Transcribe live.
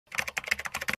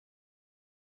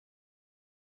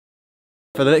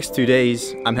For the next 2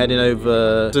 days, I'm heading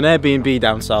over to an Airbnb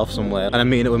down south somewhere, and I'm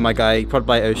meeting up with my guy, Prod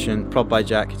by Ocean, Prod by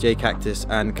Jack, J Cactus,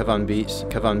 and Kavan Beats.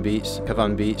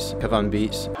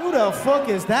 Who the fuck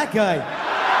is that guy?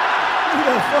 Who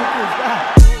the fuck is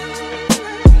that?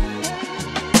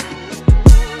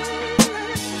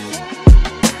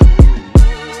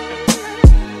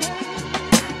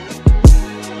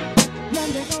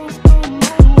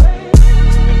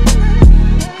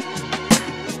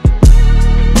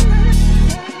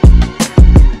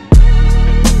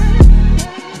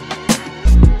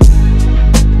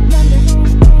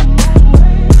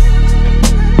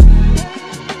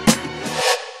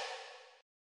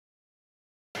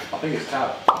 I think it's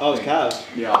Cav. Oh, it's Cav?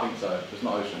 Yeah, I think so. It's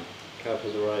not Ocean. Cav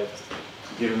has arrived.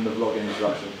 Give him the vlogging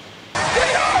introduction. We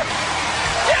are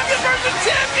champion versus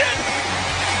champion!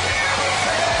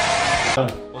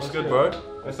 What's good, bro?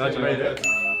 Glad you made it.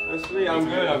 That's me, I'm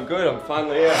good, I'm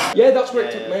finally here. Yeah, that's where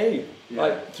it took me.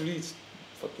 Like, to these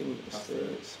fucking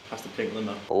estates. That's the pink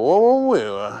limo. Oh,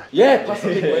 yeah, past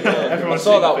the big window. I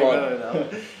saw that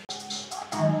one.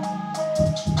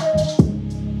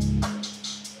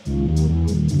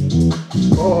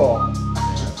 Oh.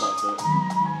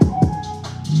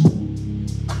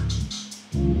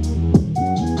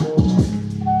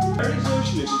 Very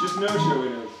social, you just no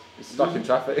showing us. It's stuck in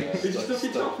traffic. It's just stuck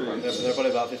in traffic. They're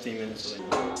probably about 15 minutes away.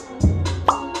 What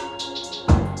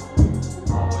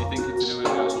are you thinking to do with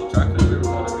the actual track that we were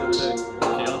on the other day?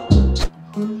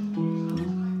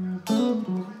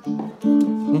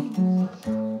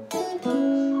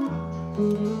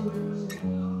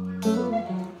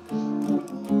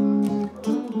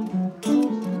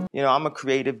 You know, I'm a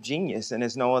creative genius, and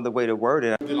there's no other way to word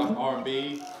it. Do like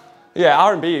R&B? Yeah,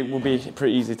 R&B would be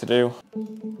pretty easy to do.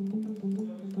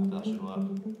 That should work.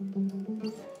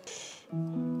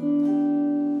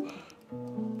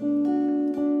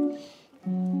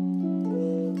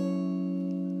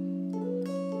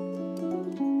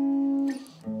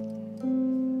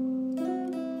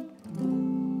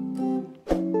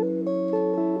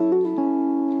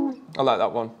 I like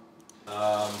that one.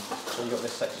 So you got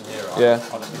this section here, right? Yeah.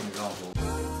 I'll just give an example.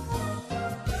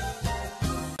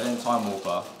 In Time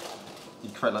Warper, you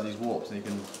create like these warps and you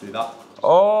can do that.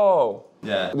 Oh!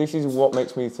 Yeah. This is what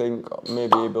makes me think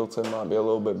maybe Ableton might be a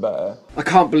little bit better. I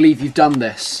can't believe you've done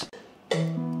this.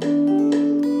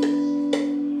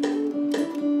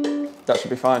 That should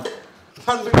be fine.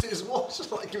 Man looked at his watch,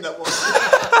 just like, give me that watch.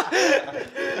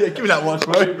 Yeah, give me that watch,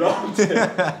 bro.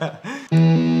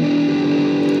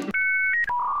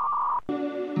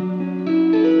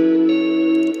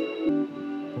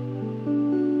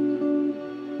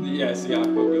 Yeah, see, I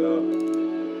fuck with that.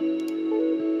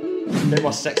 A bit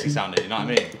more sexy sounding, you know what I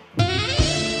mean?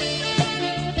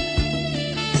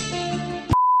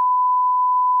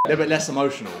 A little bit less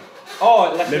emotional.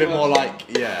 Oh, A little bit more like,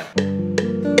 yeah.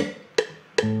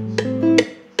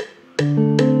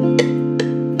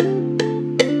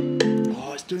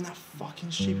 Oh, it's doing that fucking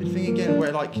stupid thing again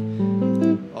where like...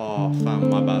 Oh, fam,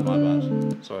 my bad.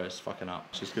 Sorry, it's fucking up.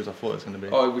 It's just because I thought it was going to be.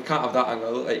 Oh, we can't have that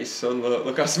angle. Look at your son.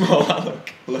 Look how small that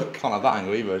look. Can't have that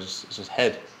angle either. It's just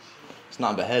head. It's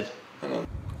nothing but head. Hang on.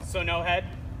 So no head?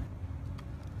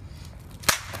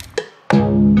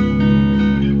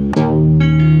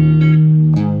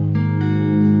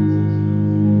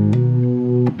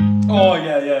 Oh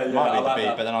yeah. Might I be like the beat,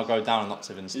 that. but then I'll go down an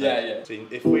octave instead. Yeah. See,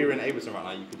 if we were in Ableton right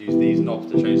now, you could use these knobs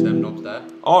to change them knobs there.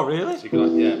 Oh really? So you could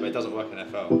like, yeah, but it doesn't work in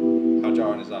FL. How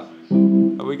jarring is that?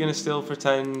 Are we gonna still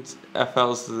pretend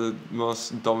FL's the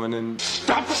most dominant?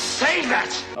 Stop saying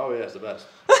that! Oh yeah, it's the best.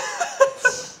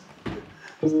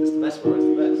 It's the best, bro. It's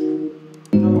the best.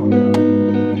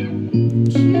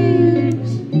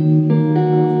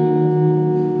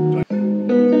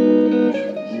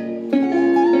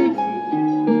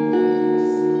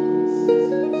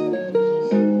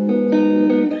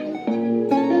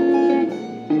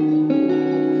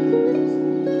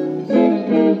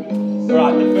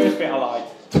 Right, the first bit I like.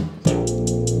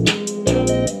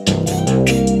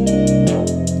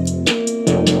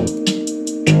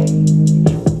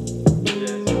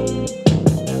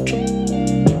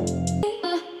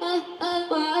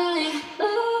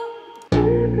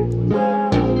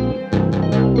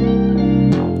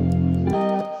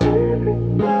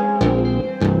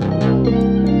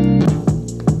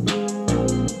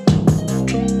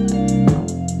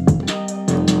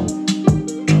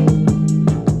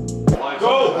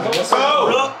 Go!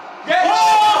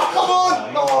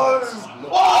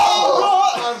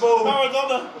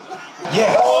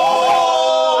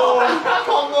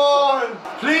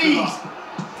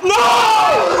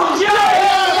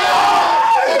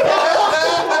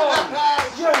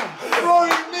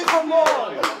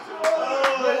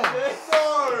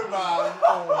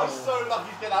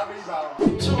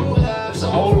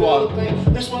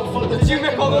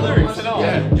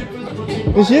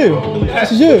 It's you.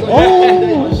 This is you.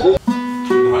 Oh.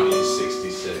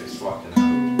 1966. Fucking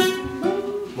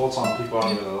hell. More time people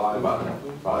aren't even alive back then.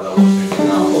 But I don't want to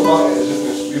now. What about it? It's just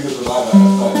extremely alive at that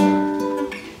time.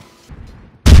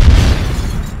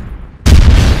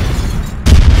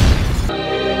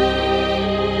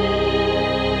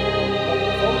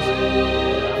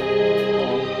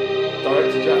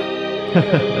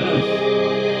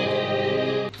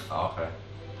 Oh, okay.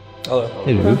 Hello.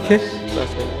 Hey, Lucas. Nice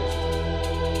to meet you.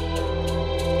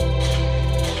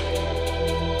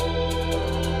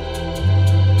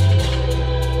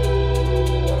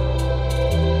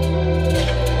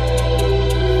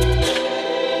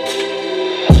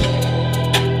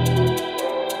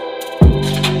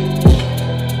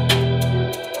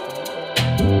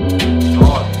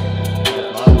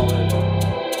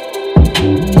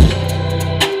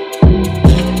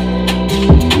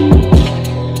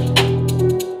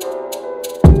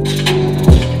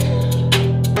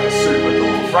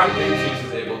 Frank thinks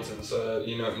he's Ableton, so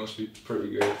you know it must be pretty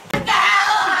good. Shut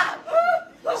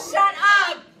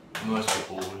up! Most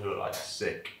people who are like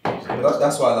sick. But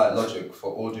that's why I like Logic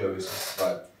for audio is just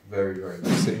like very good.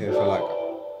 Sit here for like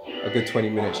a good 20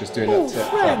 minutes just doing that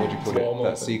tip, like, what do you call it,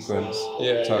 that sequence,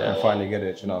 Yeah, so I can finally get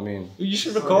it, do you know what I mean? You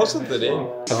should record something in.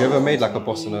 Have you ever made like a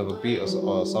bossa nova beat or a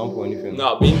sample or anything?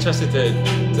 No, I'd be interested to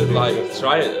like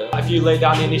try it. If you lay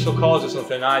down the initial chords or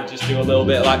something, I'd just do a little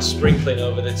bit of like sprinkling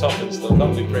over the top and stuff. That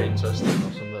would be pretty interesting.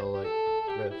 Some little like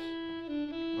riffs.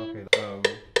 Okay,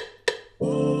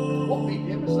 What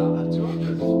BPM is that?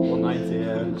 200? 190,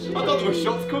 yeah. I thought there were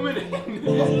shots coming in.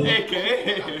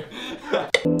 AKA.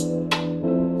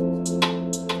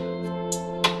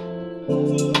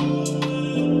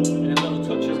 Little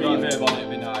touches reverb on it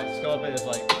would be nice. It's got a bit of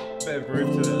like, bit of groove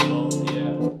to it as well.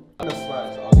 Yeah. the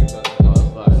slides, I'll give that to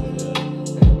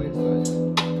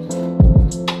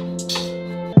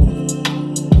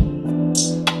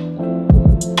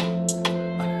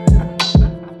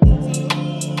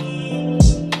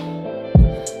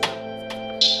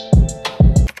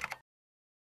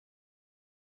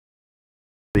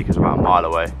Speakers about a mile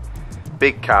away.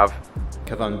 Big Cav.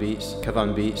 Kavan beats,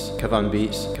 Kavan beats, Kavan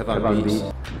beats, Kavan beats.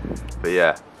 But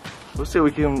yeah, we'll see if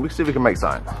we can make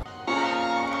something.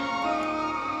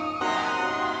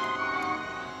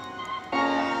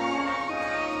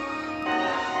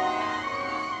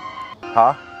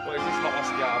 Huh? What is this hot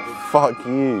ass garbage? Fuck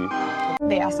you.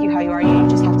 They ask you how you are, you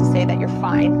just have to say that you're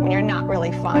fine when you're not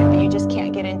really fine, but you just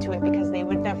can't get into it because they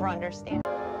would never understand.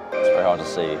 It's very hard to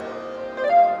see.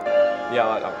 Yeah,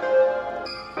 I like that.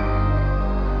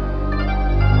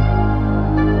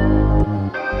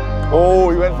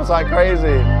 Oh, you went for something crazy.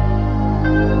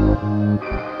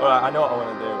 Alright, I know what I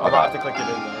want to do. I might have to click it in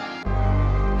there.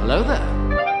 Hello there.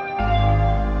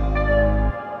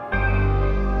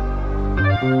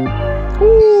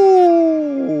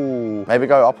 Ooh. Maybe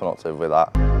go up an octave with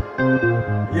that.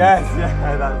 Yes,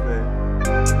 yeah, that's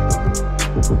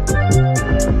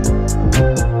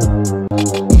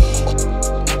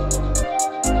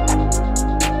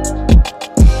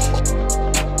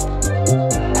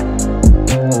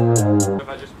If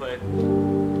I just play.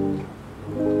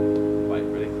 Wait,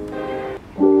 ready?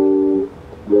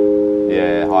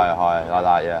 Yeah, higher, like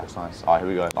that, yeah, it's nice. Alright, here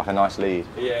we go. Like a nice lead.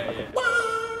 Yeah, okay.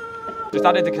 Just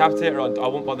added the decapitator on, I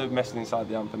won't bother messing inside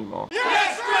the amp anymore.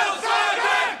 Yes,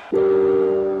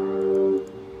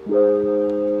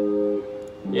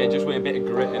 Yeah, just with a bit of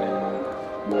grit in it.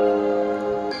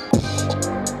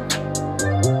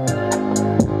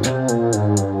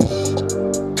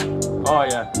 Oh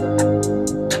yeah.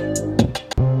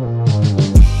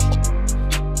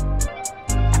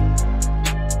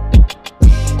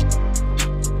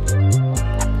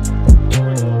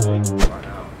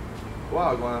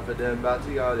 Wow, going off a damn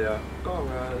batty earlier. Go on,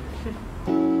 guys.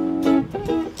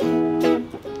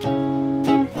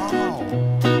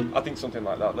 I think something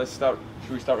like that.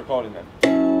 Should we start recording then?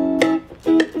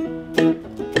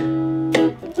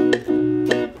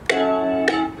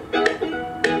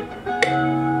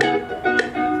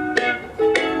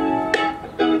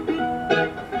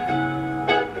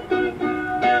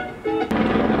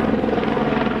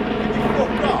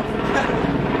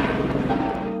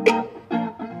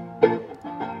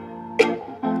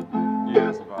 Yeah,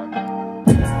 that's a vibe.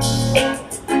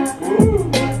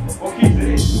 What key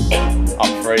is it?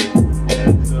 Up 3.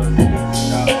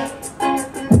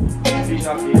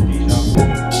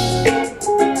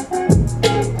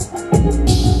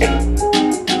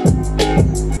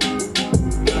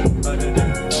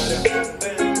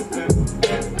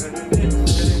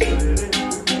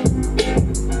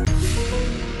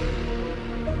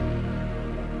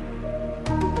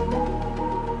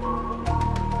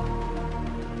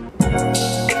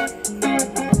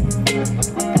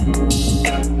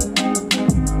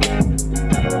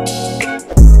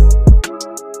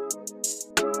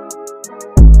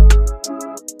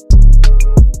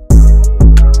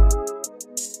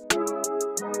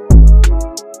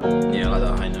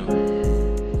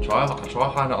 try a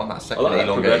high note on that second like that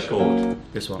elongation chord.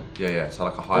 This one. Yeah, so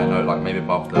like a higher note, like maybe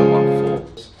above the one before.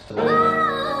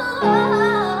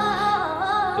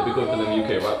 It'd be good for them UK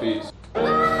rap beats. It's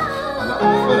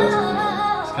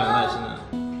kind of nice, isn't it?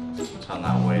 Turn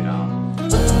that way down.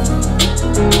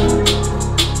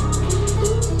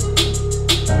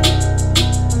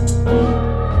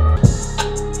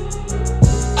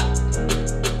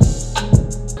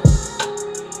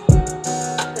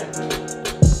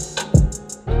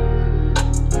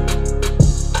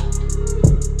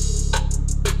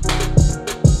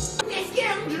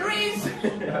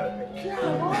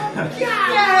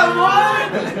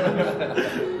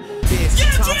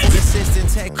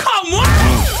 Come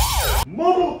on!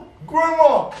 Mama!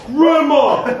 Grandma!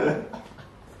 Grandma!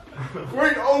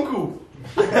 Great uncle!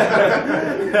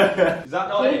 Is that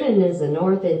not it? Kavan is an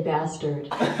orphan bastard.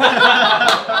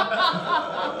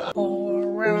 All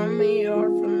around me are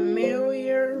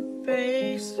familiar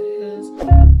faces.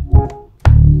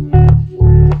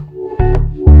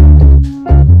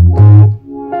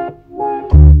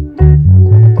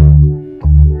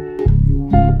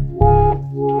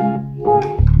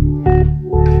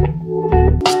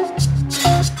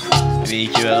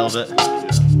 EQ a little bit.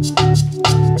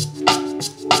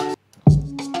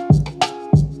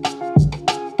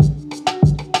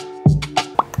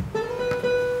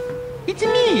 It's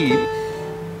me!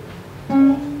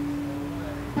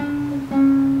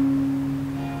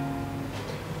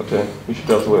 Okay, you should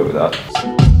be able to work with that.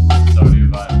 So do you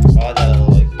vibe. I like that little,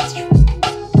 like,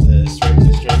 the straight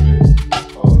move.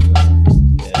 Oh,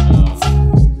 yeah.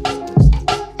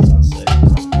 Sounds sick.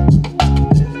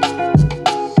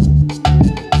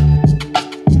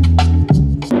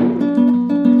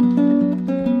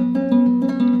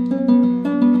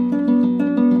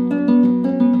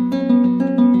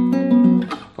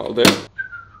 That'll do.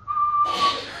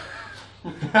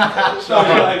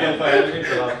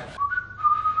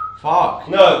 Fuck!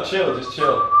 No, chill, just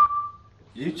chill.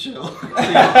 You chill.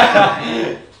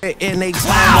 And they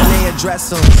time when they address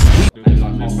them. Do it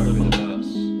like halfway through the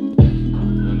verse.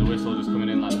 And then the whistle just coming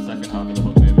in like the second half of the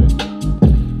hook maybe.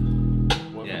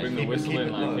 What if we bring the whistle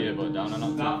in like here but down an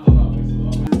octave?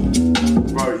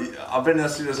 Bro, I've been in a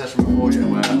studio session before, yeah,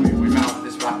 where we found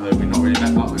this rapper we've not really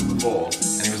met up with before,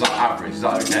 and he was like average, he's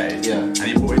like okay, yeah, and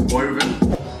he brought his boy with him.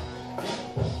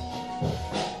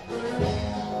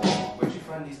 Where do you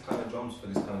find these kind of drums for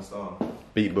this kind of style?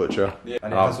 Beat Butcher. Yeah.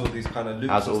 And it has all these kind of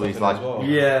loops. Has all and these stuff in like, as well.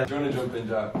 yeah. Do you want to jump in,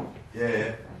 Jack?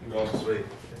 Yeah. Go on, sweet.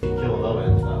 Kill a lot of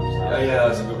it. Yeah,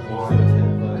 that's a good point.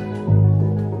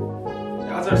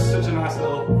 Yeah, that's such a nice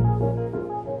little.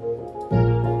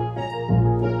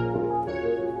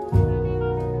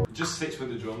 Just sits with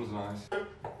the drums, nice.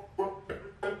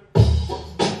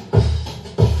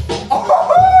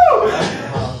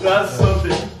 That's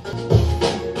something.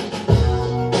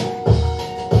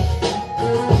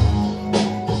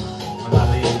 And that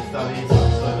lead sounds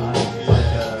so nice. It's like,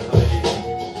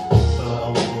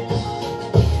 so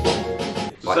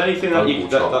Is there anything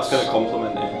that that's going to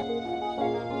complement it?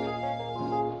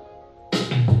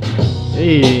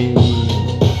 Hey.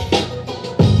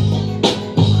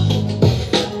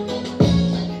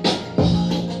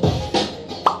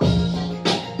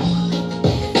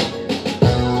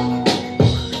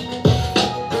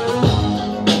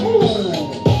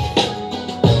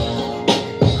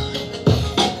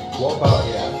 What about,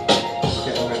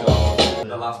 getting rid of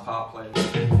the last part play?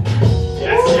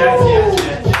 Yes.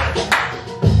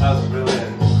 That was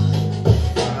brilliant.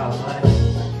 That was nice.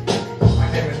 That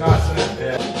came in nice, isn't it?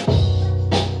 Yeah.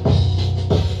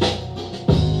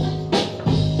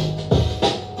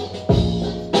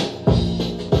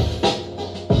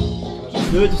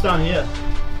 Do it just down here.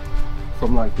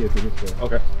 From like here to this way.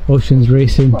 Okay. Ocean's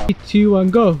racing. 3, 2, 1,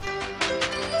 go.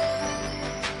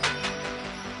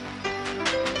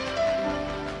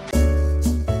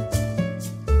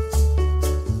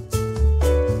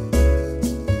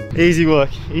 Easy work,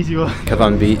 easy work.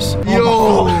 Kavan beats.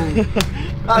 Yo!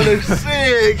 That looks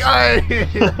sick! Hey!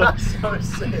 That's so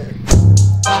sick!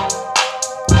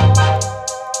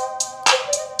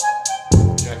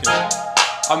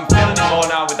 I'm feeling it more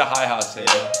now with the hi-hats here.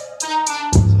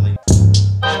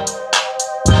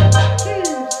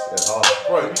 It's hard.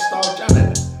 Bro, you style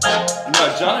Janet? No,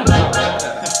 Janet now.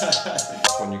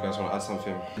 When you guys want to add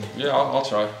something? Yeah, I'll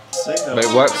try. Sick though. But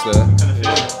it works there. Kind of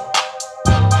feel it.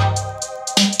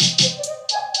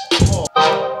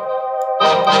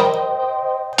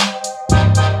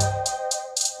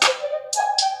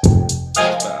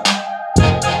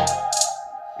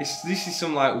 This is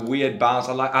some like weird bounce.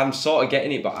 I'm sort of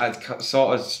getting it, but I'm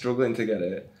sort of struggling to get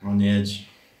it. On the edge.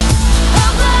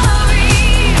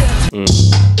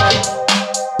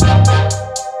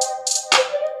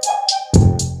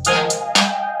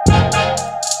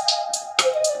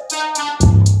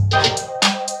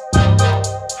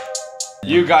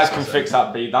 you guys can fix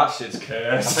that beat. That shit's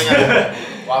cursed.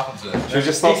 What happened to it? Should we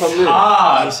just start something new?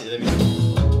 Hard.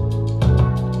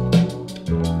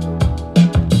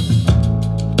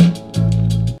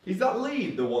 Is that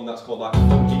lead the one that's called like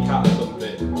Funky Cat or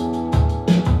something?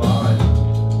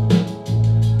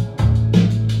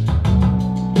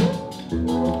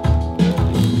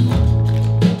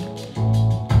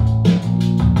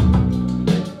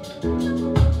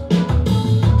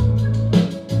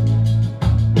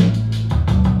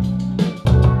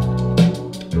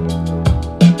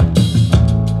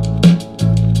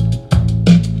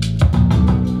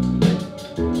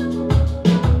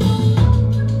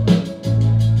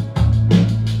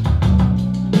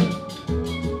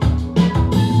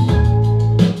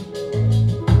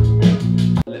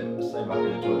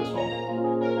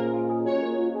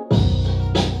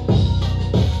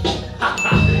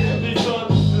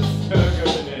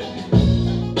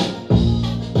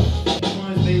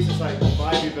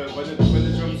 When